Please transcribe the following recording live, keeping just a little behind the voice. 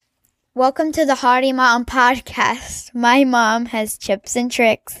Welcome to the Hardy Mom Podcast. My mom has tips and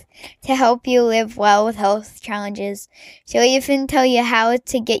tricks to help you live well with health challenges. She'll even tell you how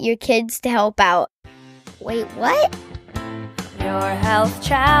to get your kids to help out. Wait, what? You're health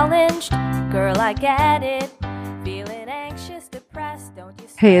challenged, girl, I get it. Feeling anxious, depressed, don't you?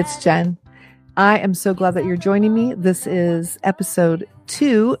 Hey, it's Jen. I am so glad that you're joining me. This is episode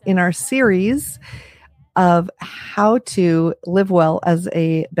 2 in our series of how to live well as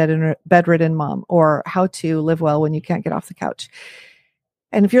a bedridden mom, or how to live well when you can't get off the couch.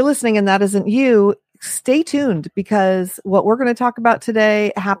 And if you're listening and that isn't you, stay tuned, because what we're going to talk about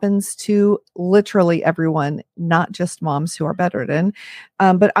today happens to literally everyone, not just moms who are bedridden.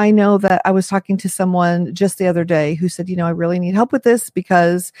 But I know that I was talking to someone just the other day who said, I really need help with this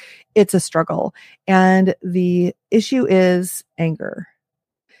because it's a struggle. And the issue is anger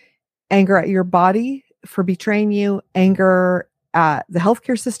at your body for betraying you, anger at the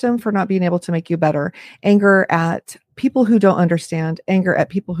healthcare system for not being able to make you better, anger at people who don't understand, anger at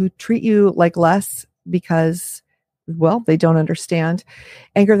people who treat you like less because, well, they don't understand,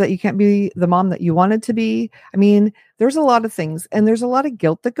 anger that you can't be the mom that you wanted to be. I mean, there's a lot of things, and there's a lot of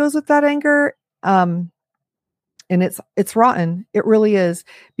guilt that goes with that anger. And it's rotten. It really is,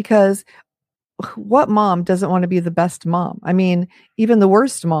 because what mom doesn't want to be the best mom? I mean, even the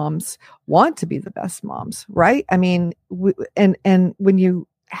worst moms want to be the best moms, right? I mean, and when you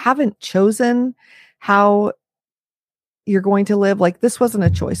haven't chosen how you're going to live, like, this wasn't a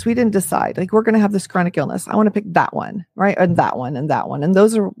choice. We didn't decide, like, we're going to have this chronic illness. I want to pick that one, right? And that one and that one. And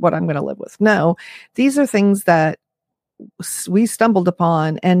those are what I'm going to live with. No, these are things that we stumbled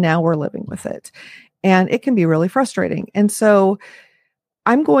upon, and now we're living with it. And it can be really frustrating. And so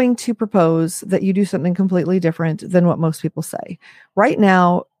I'm going to propose that you do something completely different than what most people say. Right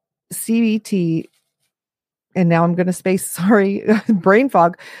now, CBT, and now I'm going to space, brain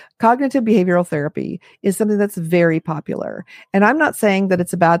fog, cognitive behavioral therapy is something that's very popular. And I'm not saying that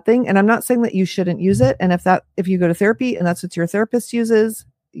it's a bad thing, and I'm not saying that you shouldn't use it. And if you go to therapy and that's what your therapist uses,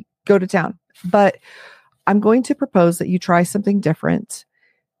 go to town. But I'm going to propose that you try something different.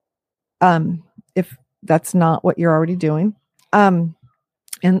 If that's not what you're already doing.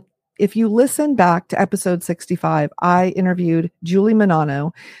 And if you listen back to episode 65, I interviewed Julie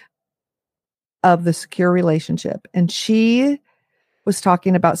Manano of The Secure Relationship, and she was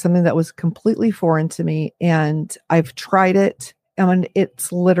talking about something that was completely foreign to me, and I've tried it, and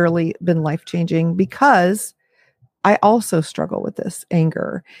it's literally been life-changing, because I also struggle with this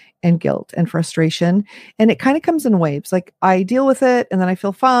anger and guilt and frustration, and it kind of comes in waves. Like, I deal with it, and then I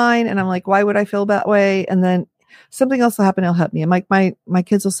feel fine, and I'm like, why would I feel that way? And then something else will happen. It'll help me. And like my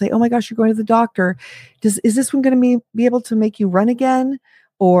kids will say, oh my gosh, you're going to the doctor. Is this one going to be able to make you run again?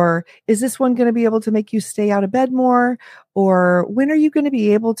 Or is this one going to be able to make you stay out of bed more? Or when are you going to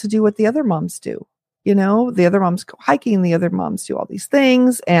be able to do what the other moms do? The other moms go hiking, the other moms do all these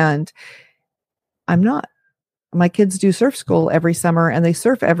things. And I'm not. My kids do surf school every summer, and they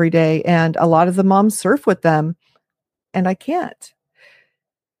surf every day. And a lot of the moms surf with them, and I can't.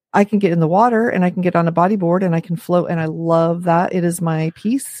 I can get in the water, and I can get on a bodyboard, and I can float. And I love that. It is my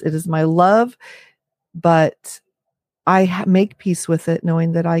peace. It is my love. But I make peace with it,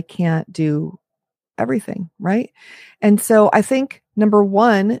 knowing that I can't do everything. Right. And so I think number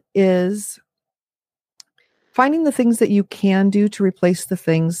one is finding the things that you can do to replace the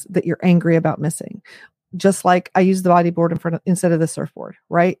things that you're angry about missing. Just like I use the bodyboard instead of the surfboard.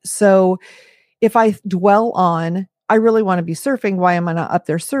 Right. So if I dwell on, I really want to be surfing, why am I not up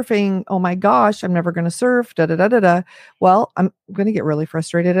there surfing? Oh my gosh, I'm never going to surf. Well, I'm going to get really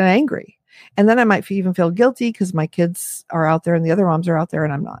frustrated and angry. And then I might even feel guilty because my kids are out there and the other moms are out there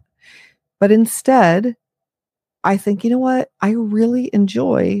and I'm not. But instead, I think, you know what? I really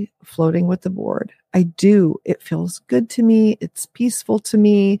enjoy floating with the board. I do. It feels good to me. It's peaceful to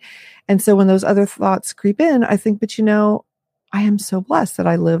me. And so when those other thoughts creep in, I think, but I am so blessed that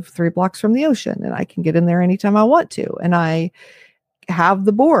I live 3 blocks from the ocean, and I can get in there anytime I want to. And I have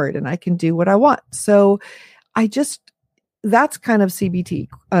the board, and I can do what I want. So that's kind of CBT,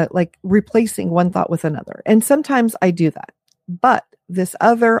 like replacing one thought with another. And sometimes I do that. But this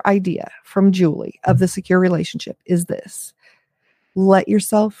other idea from Julie of The Secure Relationship is this: let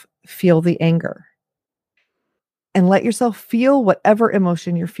yourself feel the anger, and let yourself feel whatever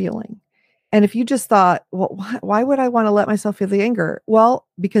emotion you're feeling. And if you just thought, well, why would I want to let myself feel the anger? Well,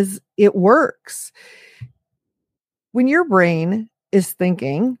 because it works. When your brain is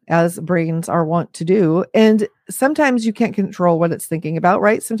thinking, as brains are wont to do, and sometimes you can't control what it's thinking about,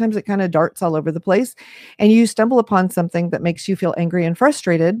 right? Sometimes it kind of darts all over the place, and you stumble upon something that makes you feel angry and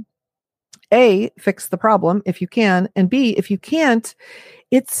frustrated. A, fix the problem if you can. And B, if you can't,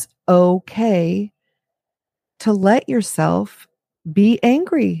 it's okay to let yourself be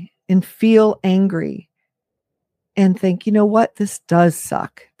angry and feel angry and think, you know what, this does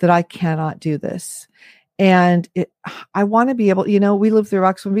suck that I cannot do this. And I want to be able, we live through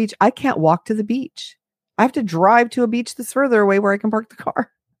Roxbury Beach. I can't walk to the beach. I have to drive to a beach that's further away where I can park the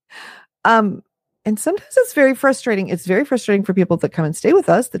car. And sometimes it's very frustrating. It's very frustrating for people that come and stay with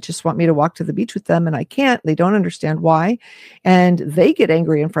us that just want me to walk to the beach with them, and I can't. They don't understand why. And they get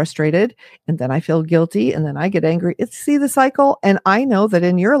angry and frustrated. And then I feel guilty. And then I get angry. See the cycle. And I know that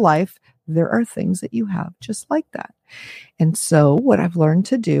in your life, there are things that you have just like that. And so what I've learned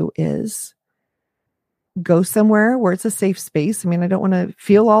to do is go somewhere where it's a safe space. I mean, I don't want to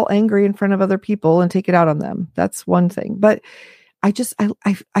feel all angry in front of other people and take it out on them. That's one thing. But I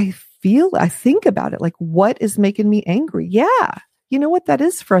think about it like, what is making me angry? Yeah. You know what? That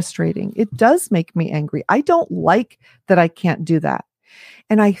is frustrating. It does make me angry. I don't like that I can't do that.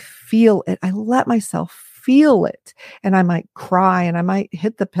 And I feel it. I let myself feel it. And I might cry and I might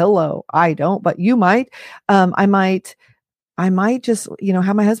hit the pillow. I don't, but you might. I might just,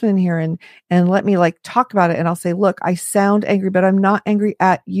 have my husband in here and let me like talk about it. And I'll say, look, I sound angry, but I'm not angry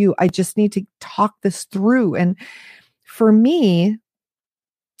at you. I just need to talk this through. And for me,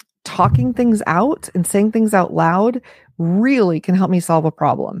 talking things out and saying things out loud really can help me solve a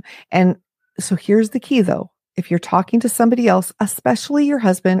problem. And so here's the key though. If you're talking to somebody else, especially your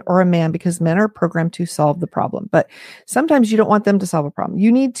husband or a man, because men are programmed to solve the problem, but sometimes you don't want them to solve a problem.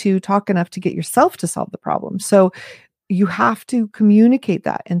 You need to talk enough to get yourself to solve the problem. So you have to communicate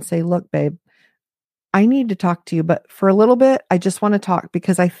that and say, look, babe, I need to talk to you, but for a little bit, I just want to talk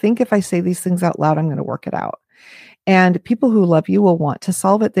because I think if I say these things out loud, I'm going to work it out. And people who love you will want to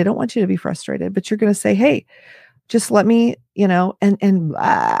solve it. They don't want you to be frustrated, but you're going to say, hey, just let me, and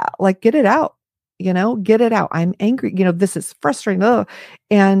like, get it out, get it out. I'm angry. This is frustrating. Ugh.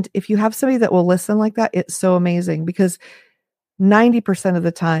 And if you have somebody that will listen like that, it's so amazing because 90% of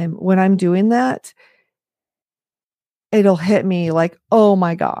the time when I'm doing that, it'll hit me like, oh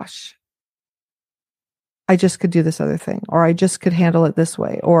my gosh, I just could do this other thing, or I just could handle it this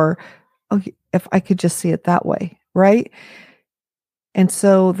way, or if I could just see it that way. Right. And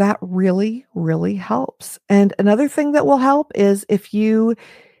so that really, really helps. And another thing that will help is if you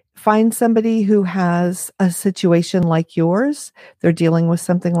find somebody who has a situation like yours, they're dealing with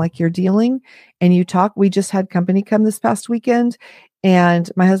something like you're dealing, and you talk. We just had company come this past weekend, and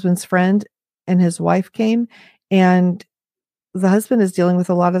my husband's friend and his wife came, and the husband is dealing with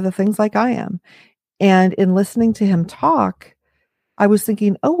a lot of the things like I am. And in listening to him talk, I was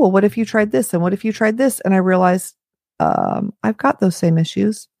thinking, oh, well, what if you tried this? And what if you tried this? And I realized I've got those same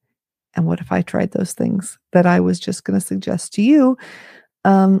issues. And what if I tried those things that I was just going to suggest to you?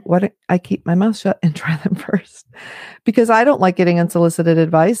 What if I keep my mouth shut and try them first? Because I don't like getting unsolicited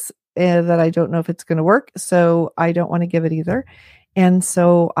advice that I don't know if it's going to work. So I don't want to give it either. And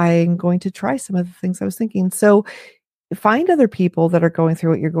so I'm going to try some of the things I was thinking. So find other people that are going through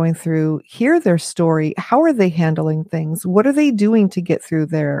what you're going through, hear their story. How are they handling things? What are they doing to get through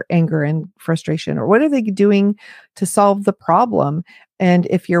their anger and frustration? Or what are they doing to solve the problem? And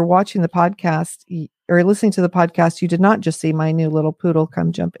if you're watching the podcast or listening to the podcast, you did not just see my new little poodle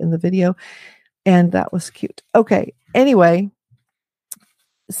come jump in the video. And that was cute. Okay. Anyway,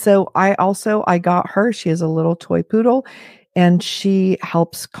 so I got her. She is a little toy poodle and she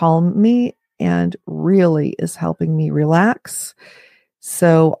helps calm me and really is helping me relax.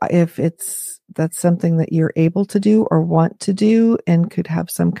 So if that's something that you're able to do or want to do and could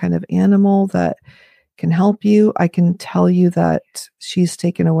have some kind of animal that can help you, I can tell you that she's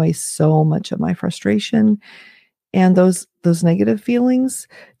taken away so much of my frustration and those negative feelings,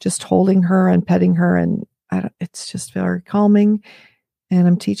 just holding her and petting her. And it's just very calming. And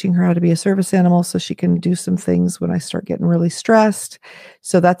I'm teaching her how to be a service animal so she can do some things when I start getting really stressed.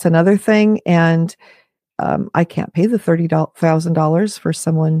 So that's another thing. And I can't pay the $30,000 for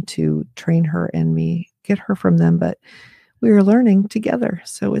someone to train her and me get her from them, but we are learning together.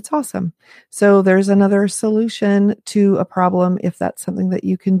 So it's awesome. So there's another solution to a problem if that's something that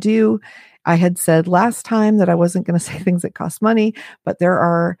you can do. I had said last time that I wasn't going to say things that cost money, but there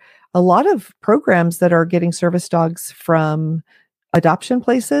are a lot of programs that are getting service dogs from adoption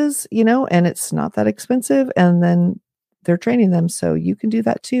places, and it's not that expensive. And then they're training them. So you can do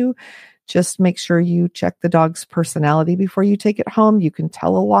that too. Just make sure you check the dog's personality before you take it home. You can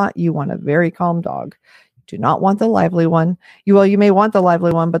tell a lot. You want a very calm dog. You do not want the lively one. You may want the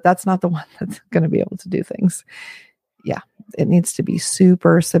lively one, but that's not the one that's going to be able to do things. Yeah. It needs to be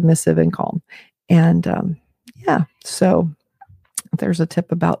super submissive and calm. And so there's a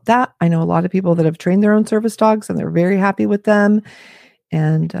tip about that. I know a lot of people that have trained their own service dogs and they're very happy with them.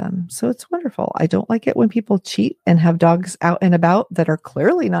 And so it's wonderful. I don't like it when people cheat and have dogs out and about that are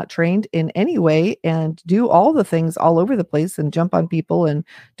clearly not trained in any way and do all the things all over the place and jump on people and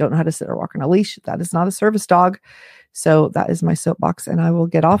don't know how to sit or walk on a leash. That is not a service dog. So that is my soapbox, and I will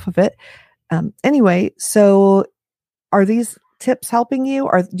get off of it. Anyway, so are these tips helping you,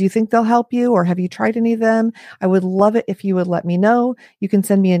 or do you think they'll help you, or have you tried any of them? I would love it if you would let me know. You can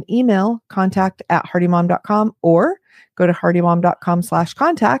send me an email, contact@hardymom.com, or go to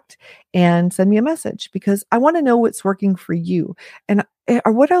hardymom.com/contact and send me a message, because I want to know what's working for you. And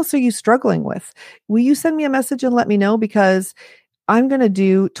or what else are you struggling with? Will you send me a message and let me know? Because I'm going to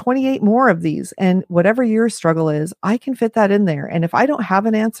do 28 more of these, and whatever your struggle is, I can fit that in there. And if I don't have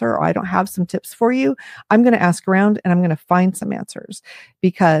an answer or I don't have some tips for you, I'm going to ask around and I'm going to find some answers,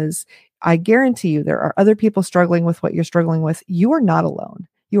 because I guarantee you there are other people struggling with what you're struggling with. You are not alone.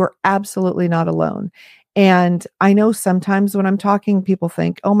 You are absolutely not alone. And I know sometimes when I'm talking, people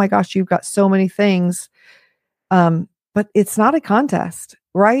think, oh my gosh, you've got so many things. But it's not a contest,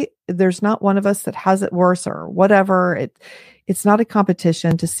 right? There's not one of us that has it worse or whatever. It's not a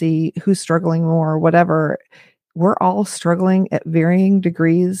competition to see who's struggling more or whatever. We're all struggling at varying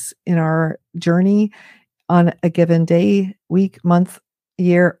degrees in our journey on a given day, week, month,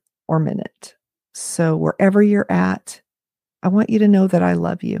 year, or minute. So wherever you're at, I want you to know that I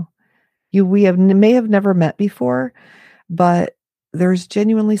love you. We may have never met before, but there's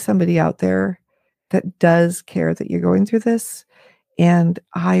genuinely somebody out there that does care that you're going through this. And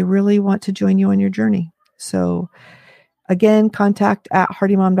I really want to join you on your journey. So again,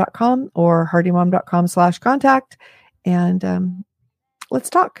 contact@hardymom.com or hardymom.com/contact. And let's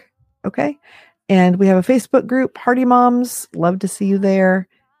talk. Okay. And we have a Facebook group, Hardy Moms. Love to see you there.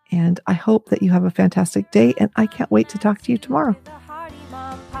 And I hope that you have a fantastic day. And I can't wait to talk to you tomorrow. The Hardy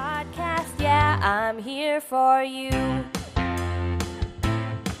Mom Podcast, yeah, I'm here for you.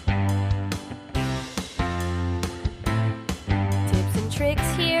 Tips and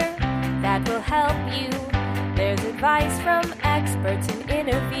tricks here that will help you. There's advice from experts and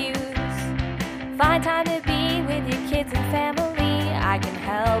interviews. Find time to be with your kids and family. I can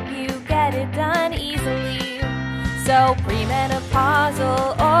help you get it done easily. So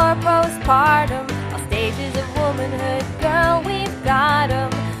premenopausal or postpartum, all stages of womanhood, girl, we've got 'em.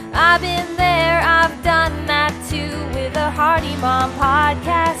 I've been there, I've done that too, with the Hardy Mom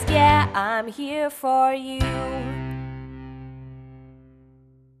Podcast. Yeah, I'm here for you.